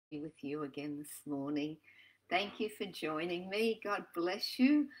With you again this morning. Thank you for joining me. God bless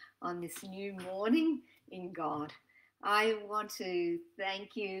you on this new morning in God. I want to thank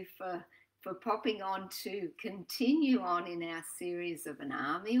you for popping on to continue on in our series of An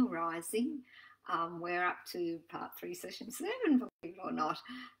Army Rising. We're up to part 3, session 7, believe it or not.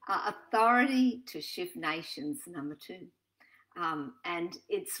 Authority to Shift Nations, number 2. And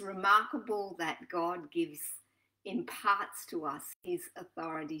it's remarkable that God imparts to us his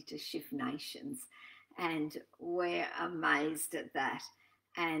authority to shift nations, and we're amazed at that.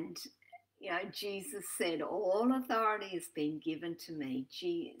 And Jesus said, all authority has been given to me.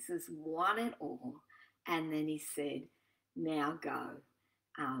 Jesus won it all, and then he said, now go.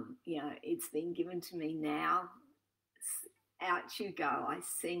 It's been given to me, now out you go, I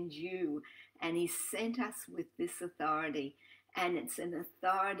send you. And he sent us with this authority, and it's an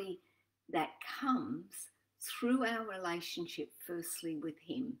authority that comes through our relationship firstly with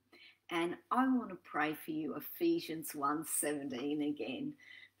him. And I want to pray for you Ephesians 1:17 again,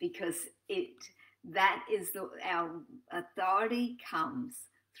 because our authority comes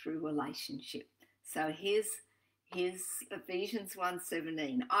through relationship. So here's Ephesians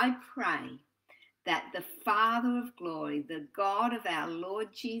 1:17. I pray that the Father of glory, the God of our Lord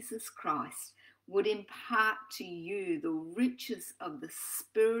Jesus Christ, would impart to you the riches of the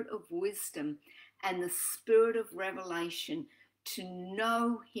spirit of wisdom and the spirit of revelation to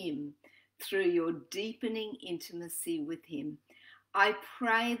know him through your deepening intimacy with him. I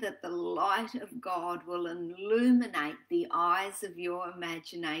pray that the light of God will illuminate the eyes of your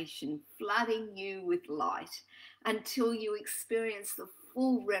imagination, flooding you with light until you experience the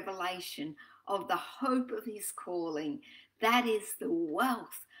full revelation of the hope of his calling. That is the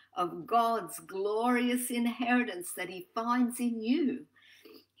wealth of God's glorious inheritance that he finds in you,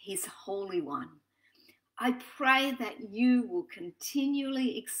 his Holy One. I pray that you will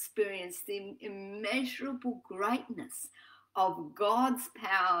continually experience the immeasurable greatness of God's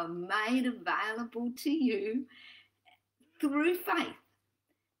power made available to you through faith.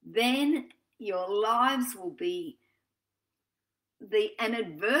 Then your lives will be an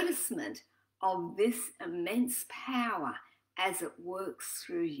advertisement of this immense power as it works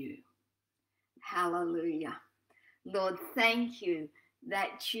through you. Hallelujah. Lord, thank you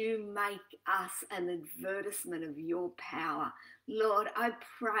that you make us an advertisement of your power. Lord, I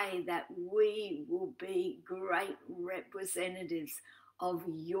pray that we will be great representatives of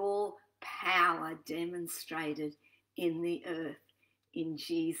your power demonstrated in the earth. In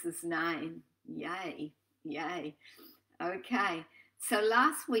Jesus' name. Yay, yay. Okay, so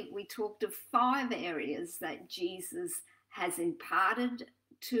last week we talked of 5 areas that Jesus has imparted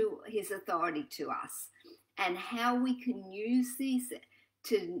to his authority to us, and how we can use these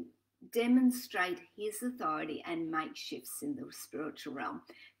to demonstrate his authority and make shifts in the spiritual realm.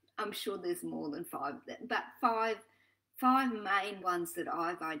 I'm sure there's more than 5, but five main ones that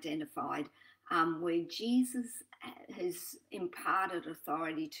I've identified where Jesus has imparted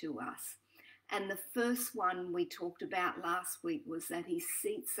authority to us. And the first one we talked about last week was that he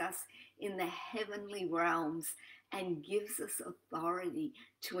seats us in the heavenly realms and gives us authority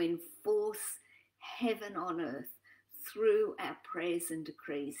to enforce heaven on earth through our prayers and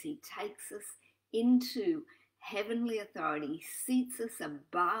decrees. He takes us into heavenly authority. He seats us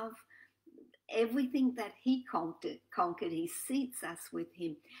above everything that he conquered. He seats us with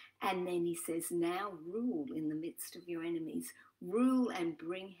him. And then he says, now rule in the midst of your enemies. Rule and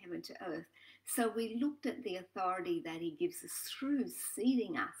bring heaven to earth. So we looked at the authority that he gives us through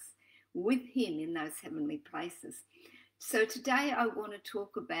seating us with him in those heavenly places. So today I want to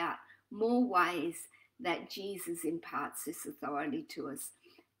talk about more ways that Jesus imparts this authority to us.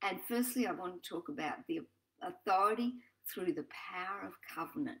 And firstly, I want to talk about the authority through the power of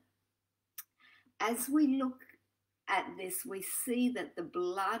covenant. As we look at this, we see that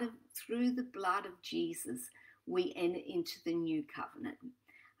through the blood of Jesus, we enter into the new covenant.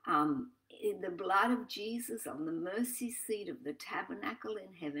 In the blood of Jesus on the mercy seat of the tabernacle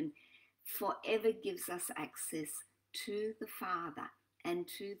in heaven forever gives us access to the Father and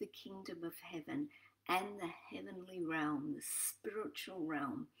to the kingdom of heaven and the heavenly realm, the spiritual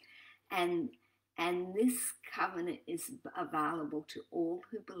realm. And this covenant is available to all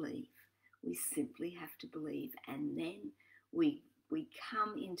who believe. We simply have to believe, and then we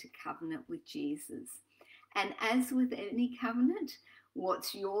come into covenant with Jesus. And as with any covenant,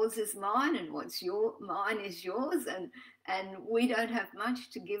 what's yours is mine, and what's mine is yours, and we don't have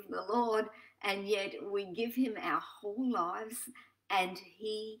much to give the Lord, and yet we give him our whole lives, and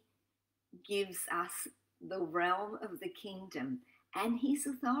he gives us the realm of the kingdom and his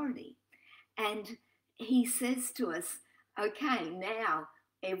authority. And he says to us, okay, now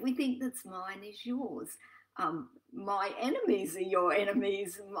Everything that's mine is yours. My enemies are your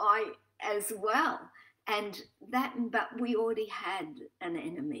enemies, my as well. And that, but we already had an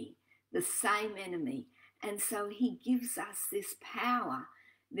enemy, the same enemy. And so he gives us this power,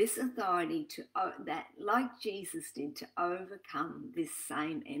 this authority to that, like Jesus did, to overcome this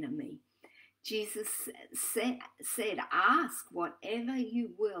same enemy. Jesus said, ask whatever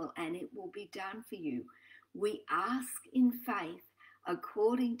you will and it will be done for you. We ask in faith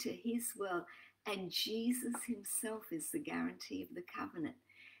according to his will, and Jesus himself is the guarantee of the covenant.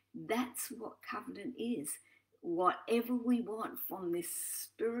 That's what covenant is. Whatever we want from this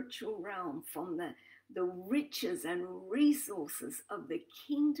spiritual realm, from the riches and resources of the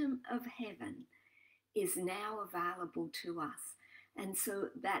kingdom of heaven, is now available to us. And so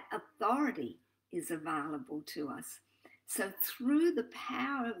that authority is available to us. So through the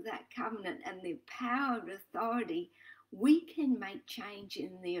power of that covenant and the power of authority, we can make change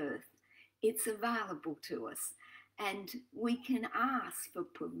in the earth. It's available to us. And we can ask for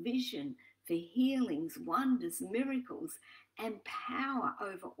provision, for healings, wonders, miracles, and power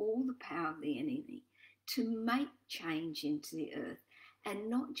over all the power of the enemy to make change into the earth. And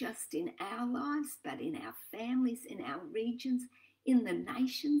not just in our lives, but in our families, in our regions, in the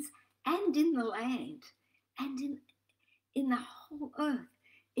nations, and in the land, and in the whole earth.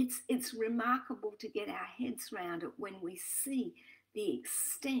 It's remarkable to get our heads around it when we see the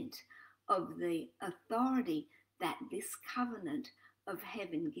extent of the authority that this covenant of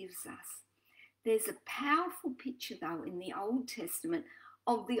heaven gives us. There's a powerful picture, though, in the Old Testament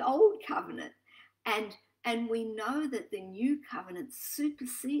of the old covenant, and we know that the new covenant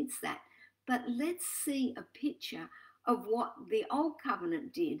supersedes that. But let's see a picture of what the old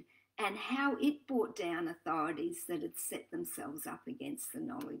covenant did and how it brought down authorities that had set themselves up against the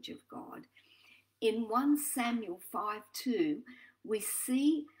knowledge of God. In 1 Samuel 5:2, we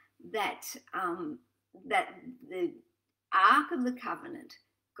see that the Ark of the Covenant,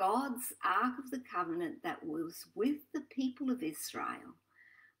 God's Ark of the Covenant that was with the people of Israel,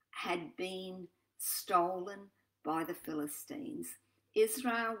 had been stolen by the Philistines.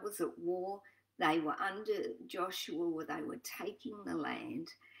 Israel was at war. They were under Joshua, where they were taking the land,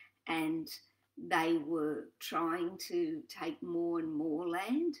 and they were trying to take more and more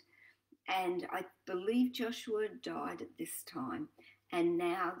land. And I believe Joshua died at this time, and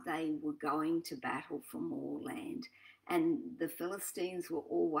now they were going to battle for more land. And the Philistines were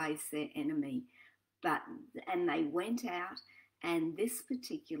always their enemy. And they went out, and this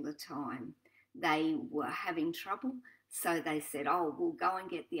particular time they were having trouble. So they said, oh, we'll go and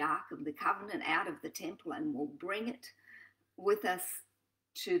get the Ark of the Covenant out of the temple and we'll bring it with us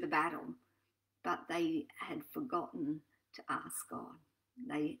to the battle. But they had forgotten to ask God.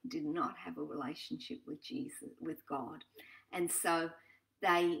 They did not have a relationship with Jesus, with God. And so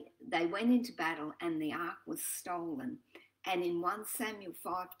they went into battle and the Ark was stolen. And in 1 Samuel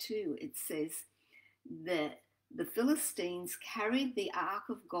 5:2, it says that the Philistines carried the Ark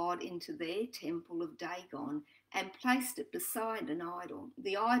of God into their temple of Dagon and placed it beside an idol,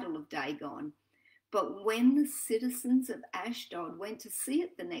 the idol of Dagon. But when the citizens of Ashdod went to see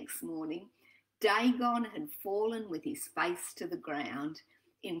it the next morning, Dagon had fallen with his face to the ground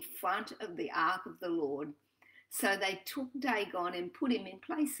in front of the Ark of the Lord. So they took Dagon and put him in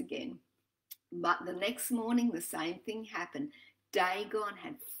place again. But the next morning, the same thing happened. Dagon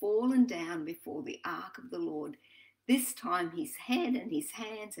had fallen down before the Ark of the Lord. This time his head and his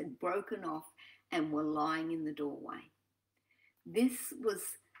hands had broken off and were lying in the doorway. This was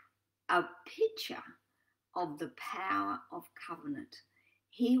a picture of the power of covenant.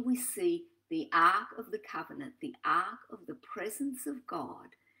 Here we see the Ark of the Covenant, the Ark of the presence of God,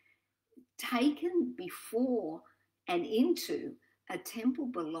 taken before and into a temple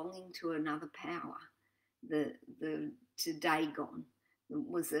belonging to another power, to Dagon.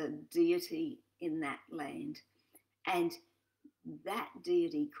 Was a deity in that land, and that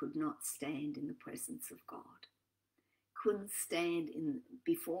deity could not stand in the presence of God, couldn't stand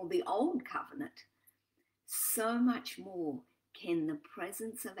before the old covenant. So much more can the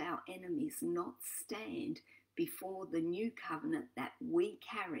presence of our enemies not stand before the new covenant that we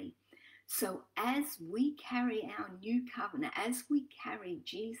carry. So as we carry our new covenant, as we carry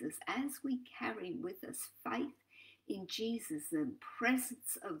Jesus, as we carry with us faith in Jesus, the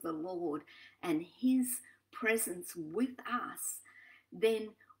presence of the Lord and his presence with us, then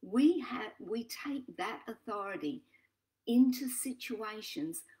we take that authority into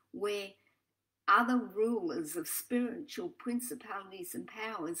situations where other rulers of spiritual principalities and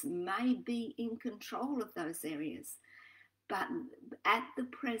powers may be in control of those areas. But at the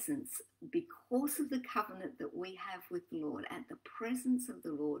presence, because of the covenant that we have with the Lord, at the presence of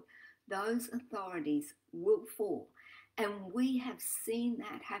the Lord, those authorities will fall. And we have seen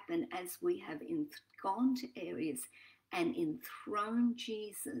that happen as we have gone to areas and enthroned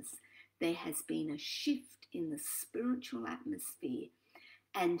Jesus. There has been a shift in the spiritual atmosphere,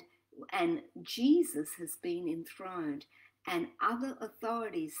 and Jesus has been enthroned, and other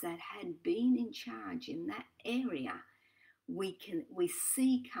authorities that had been in charge in that area we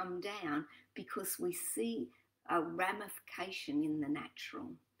see come down, because we see a ramification in the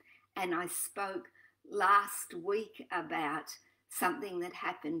natural. And I spoke last week about something that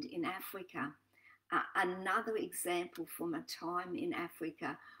happened in Africa. Another example from a time in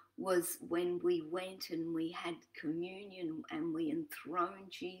Africa was when we went and we had communion and we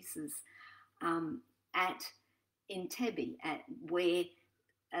enthroned Jesus at Entebbe, where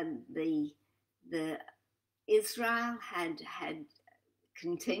the Israel had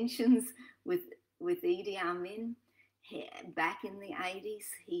contentions with Idi Amin. Back in the 80s,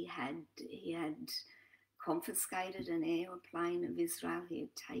 he had confiscated an airplane of Israel. He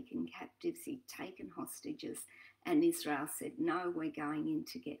had taken captives, he'd taken hostages, and Israel said, no, we're going in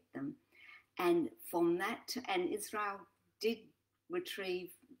to get them. And from that, and Israel did retrieve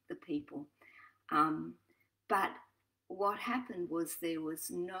the people. But what happened was there was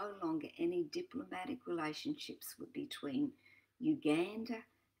no longer any diplomatic relationships between Uganda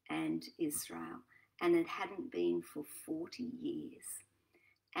and Israel, and it hadn't been for 40 years.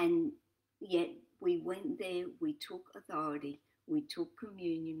 And yet we went there, we took authority, we took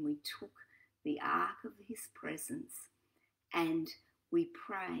communion, we took the ark of his presence, and we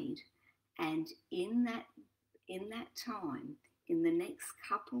prayed. And in that time, in the next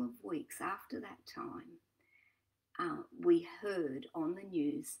couple of weeks after that time, we heard on the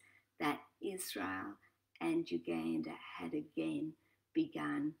news that Israel and Uganda had again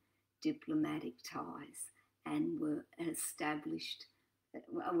begun diplomatic ties and were established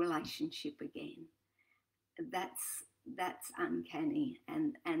a relationship again. That's uncanny,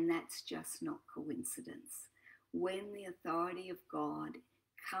 and that's just not coincidence. When the authority of God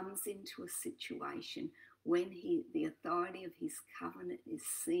comes into a situation, when the authority of his covenant is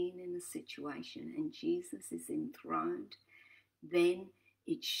seen in a situation and Jesus is enthroned, then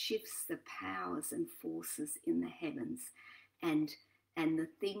it shifts the powers and forces in the heavens, and the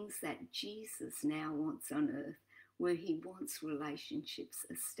things that Jesus now wants on earth, where he wants relationships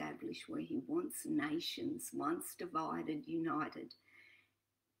established, where he wants nations once divided, united,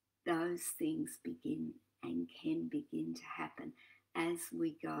 those things begin and can begin to happen as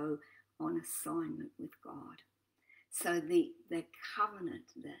we go on assignment with God. So the covenant,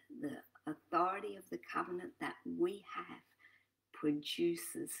 the authority of the covenant that we have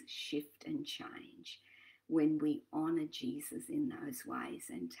produces shift and change when we honour Jesus in those ways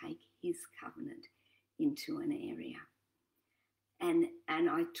and take his covenant into an area. And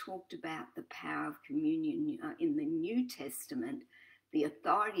I talked about the power of communion. In the New Testament, the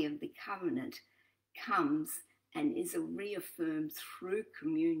authority of the covenant comes and is reaffirmed through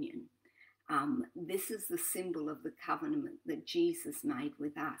communion. This is the symbol of the covenant that Jesus made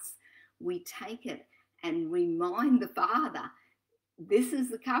with us. We take it and remind the Father, this is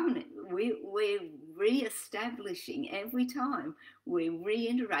the covenant. We're re-establishing every time. We're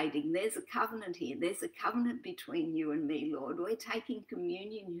reiterating, there's a covenant here. There's a covenant between you and me, Lord. We're taking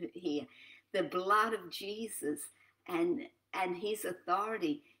communion here. The blood of Jesus and his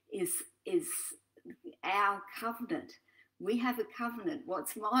authority is our covenant. We have a covenant.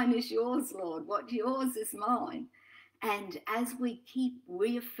 What's mine is yours, Lord. What's yours is mine. And as we keep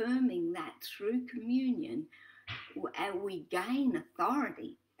reaffirming that through communion, we gain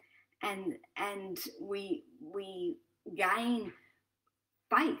authority, and we gain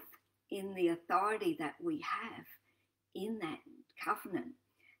faith in the authority that we have in that covenant.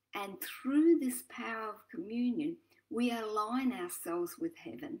 And through this power of communion, we align ourselves with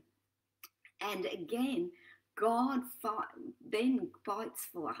heaven. And again, God then fights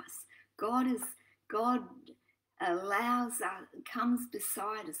for us. God allows us, comes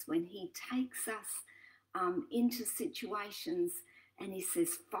beside us when he takes us into situations, and he says,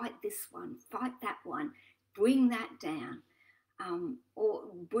 fight this one, fight that one, bring that down, or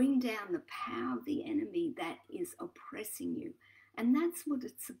bring down the power of the enemy that is oppressing you. And that's what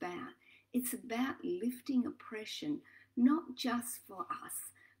it's about. It's about lifting oppression, not just for us,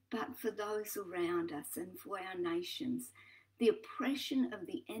 but for those around us and for our nations. The oppression of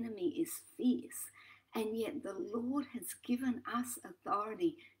the enemy is fierce, and yet the Lord has given us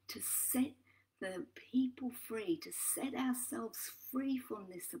authority to set the people free, to set ourselves free from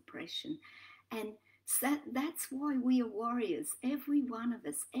this oppression. And So that's why we are warriors, every one of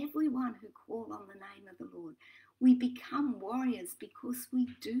us, everyone who call on the name of the Lord. We become warriors because we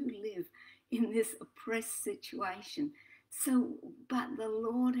do live in this oppressed situation. So, but the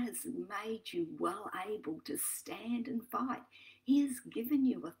Lord has made you well able to stand and fight. He has given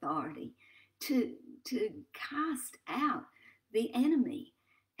you authority to cast out the enemy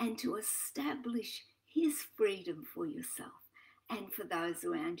and to establish his freedom for yourself and for those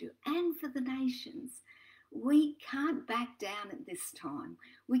around you and for the nations. We can't back down at this time.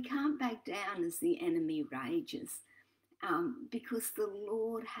 We can't back down as the enemy rages, because the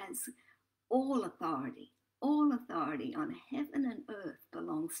Lord has all authority. All authority on heaven and earth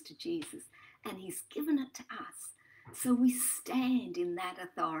belongs to Jesus, and he's given it to us. So we stand in that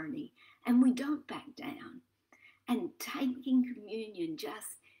authority and we don't back down. And taking communion just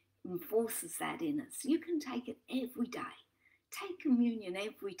enforces that in us. You can take it every day. Take communion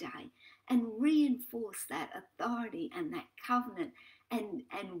every day and reinforce that authority and that covenant, and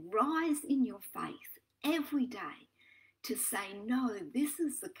rise in your faith every day to say, no, this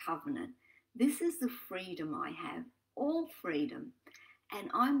is the covenant. This is the freedom I have, all freedom, and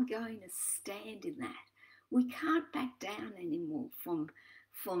I'm going to stand in that. We can't back down anymore from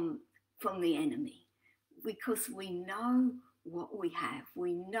the enemy, because we know what we have.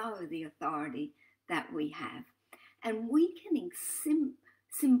 We know the authority that we have. And we can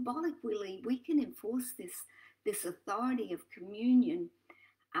symbolically, we can enforce this authority of communion,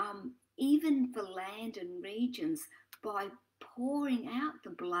 even for land and regions, by pouring out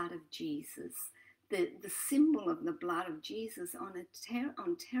the blood of Jesus, the symbol of the blood of Jesus on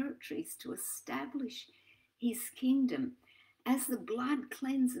territories to establish his kingdom. As the blood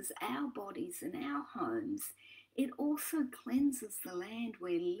cleanses our bodies and our homes, it also cleanses the land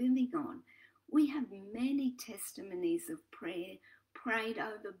we're living on. We have many testimonies of prayer prayed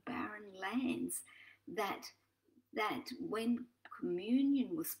over barren lands that when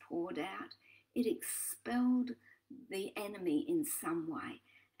communion was poured out, it expelled the enemy in some way,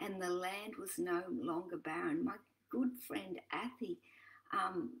 and the land was no longer barren. My good friend Athy,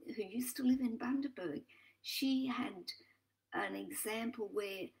 who used to live in Bundaberg, she had an example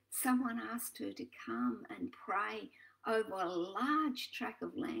where someone asked her to come and pray over a large tract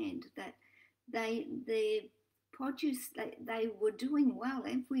of land that their produce, they were doing well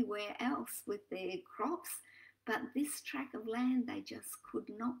everywhere else with their crops, but this tract of land they just could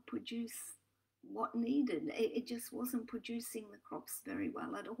not produce what needed. It just wasn't producing the crops very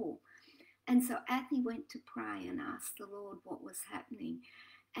well at all. And so Athy went to pray and asked the Lord what was happening,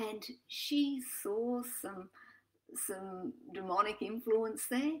 and she saw some demonic influence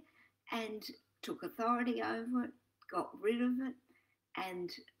there and took authority over it, got rid of it, and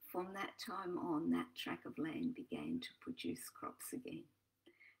from that time on, that tract of land began to produce crops again.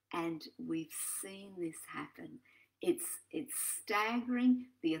 And we've seen this happen. It's staggering,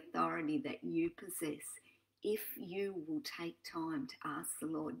 the authority that you possess, if you will take time to ask the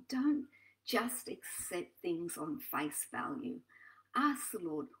Lord. Don't just accept things on face value. Ask the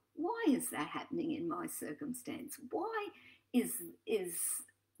Lord, why is that happening in my circumstance? Why is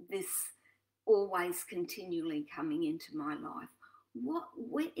this always continually coming into my life?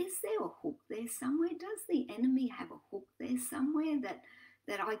 Where is there a hook there somewhere? Does the enemy have a hook there somewhere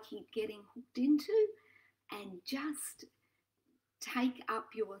that I keep getting hooked into? And just take up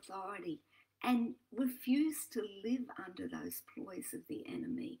your authority and refuse to live under those ploys of the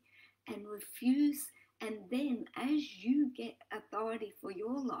enemy, and refuse. And then as you get authority for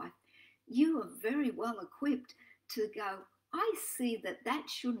your life, you are very well equipped to go, I see that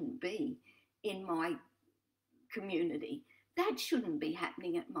shouldn't be in my community. That shouldn't be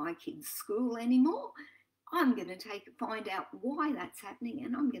happening at my kids' school anymore. I'm going to find out why that's happening,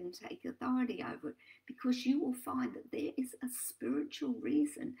 and I'm going to take authority over it, because you will find that there is a spiritual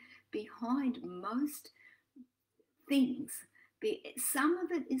reason behind most things. Some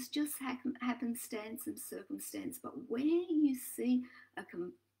of it is just happenstance and circumstance, but where you see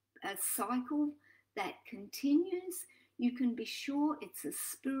a cycle that continues, you can be sure it's a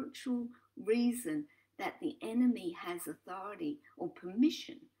spiritual reason that the enemy has authority or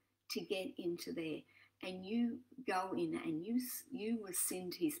permission to get into there. And you go in and you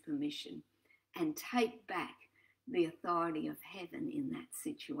rescind his permission and take back the authority of heaven in that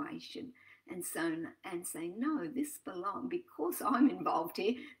situation, and say, no, this belongs, because I'm involved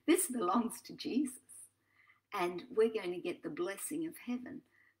here, this belongs to Jesus, and we're going to get the blessing of heaven,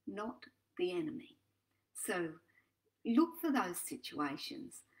 not the enemy. So look for those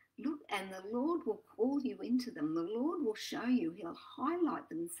situations. Look, and the Lord will call you into them. The Lord will show you. He'll highlight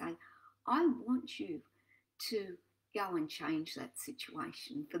them and say, I want you to go and change that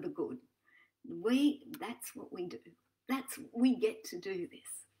situation for the good. That's what we do. We get to do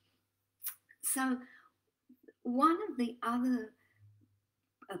this. So one of the other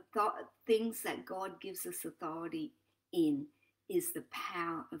things that God gives us authority in is the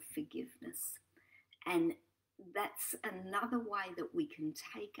power of forgiveness. And that's another way that we can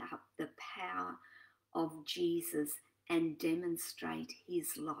take up the power of Jesus and demonstrate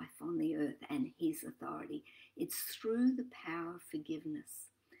his life on the earth and his authority. It's through the power of forgiveness.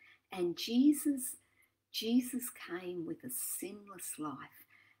 And Jesus came with a sinless life.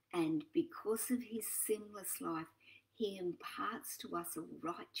 And because of his sinless life, he imparts to us a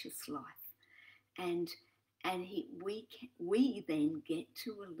righteous life. And we then get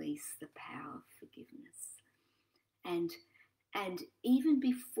to release the power of forgiveness. And even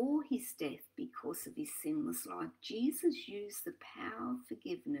before his death, because of his sinless life, Jesus used the power of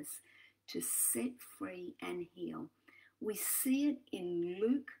forgiveness to set free and heal. We see it in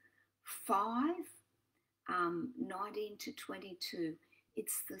Luke 5, 19 to 22.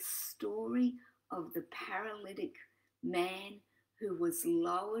 It's the story of the paralytic man who was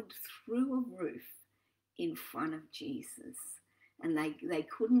lowered through a roof in front of Jesus. And they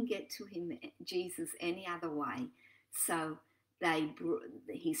couldn't get to him, Jesus, any other way. So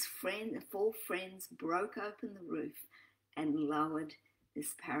his four friends broke open the roof and lowered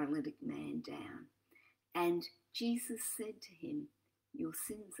this paralytic man down. And Jesus said to him, "Your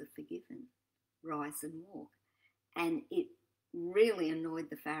sins are forgiven. Rise and walk." And it really annoyed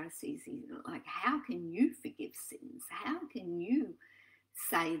the Pharisees. He's like, how can you forgive sins? How can you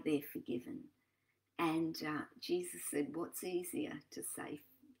say they're forgiven? And Jesus said, what's easier to say,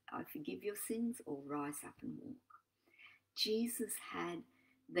 I forgive your sins, or rise up and walk? Jesus had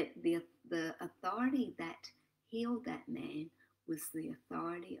the authority that healed that man was the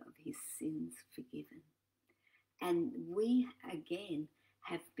authority of his sins forgiven. And we, again,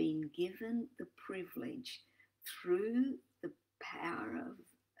 have been given the privilege through the power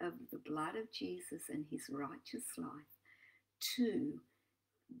of the blood of Jesus and his righteous life to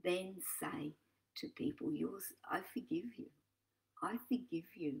then say to people, I forgive you. I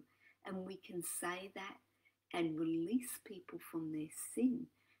forgive you. And we can say that and release people from their sin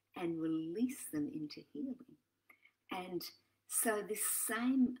and release them into healing. And so this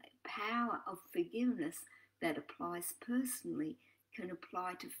same power of forgiveness that applies personally can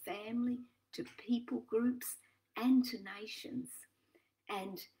apply to family, to people groups, and to nations.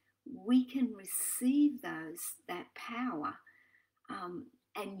 And we can receive that power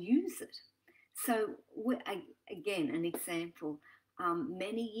and use it. So again, an example,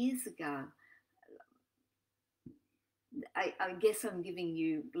 many years ago, I guess I'm giving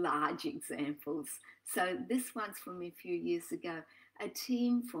you large examples. So this one's from a few years ago. A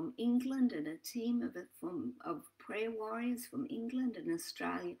team from England and a team of prayer warriors from England and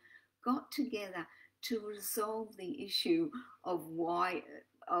Australia got together to resolve the issue of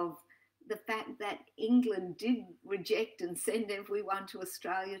the fact that England did reject and send everyone to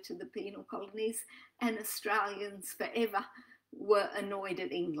Australia to the penal colonies, and Australians forever were annoyed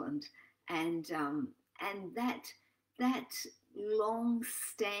at England, and that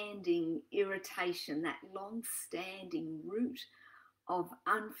long-standing irritation, that long-standing root of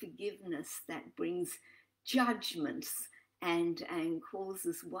unforgiveness that brings judgments and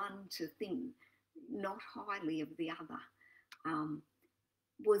causes one to think not highly of the other,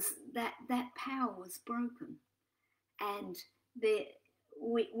 was that power was broken. And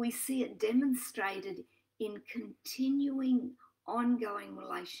we see it demonstrated in continuing ongoing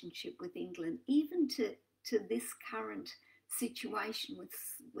relationship with England, even to this current situation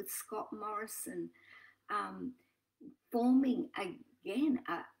with Scott Morrison, forming again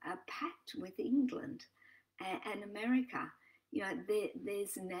a pact with England and America. You know,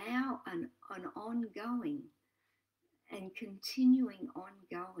 there's now an ongoing and continuing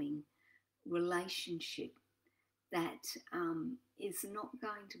ongoing relationship that is not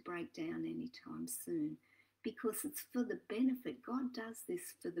going to break down anytime soon, because it's for the benefit. God does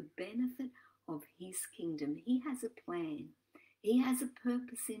this for the benefit of his kingdom. He has a plan. He has a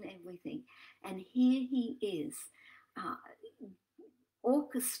purpose in everything. And here he is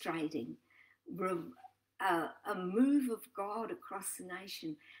orchestrating a move of God across the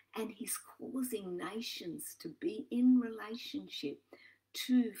nation, and he's causing nations to be in relationship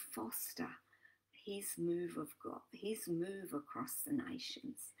to foster his move of God, his move across the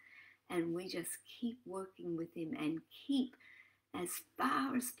nations. And we just keep working with him and keep, as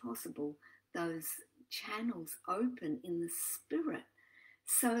far as possible, those channels open in the spirit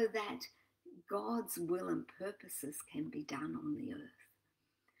so that God's will and purposes can be done on the earth.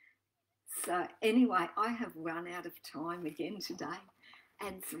 So anyway, I have run out of time again today,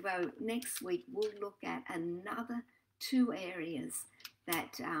 And so next week we'll look at another 2 areas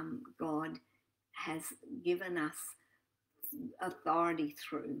that God has given us authority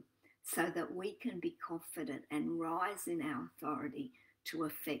through, so that we can be confident and rise in our authority to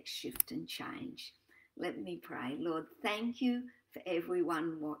effect shift and change. Let me pray. Lord, thank you for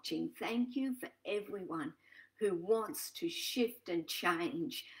everyone watching. Thank you for everyone who wants to shift and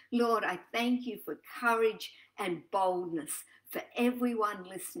change. Lord, I thank you for courage and boldness for everyone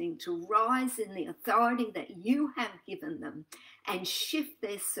listening to rise in the authority that you have given them and shift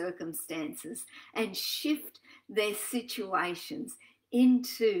their circumstances and shift their situations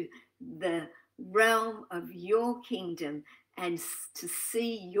into the realm of your kingdom, and to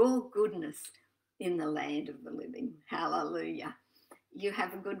see your goodness in the land of the living. Hallelujah. You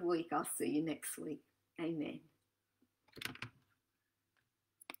have a good week. I'll see you next week. Amen.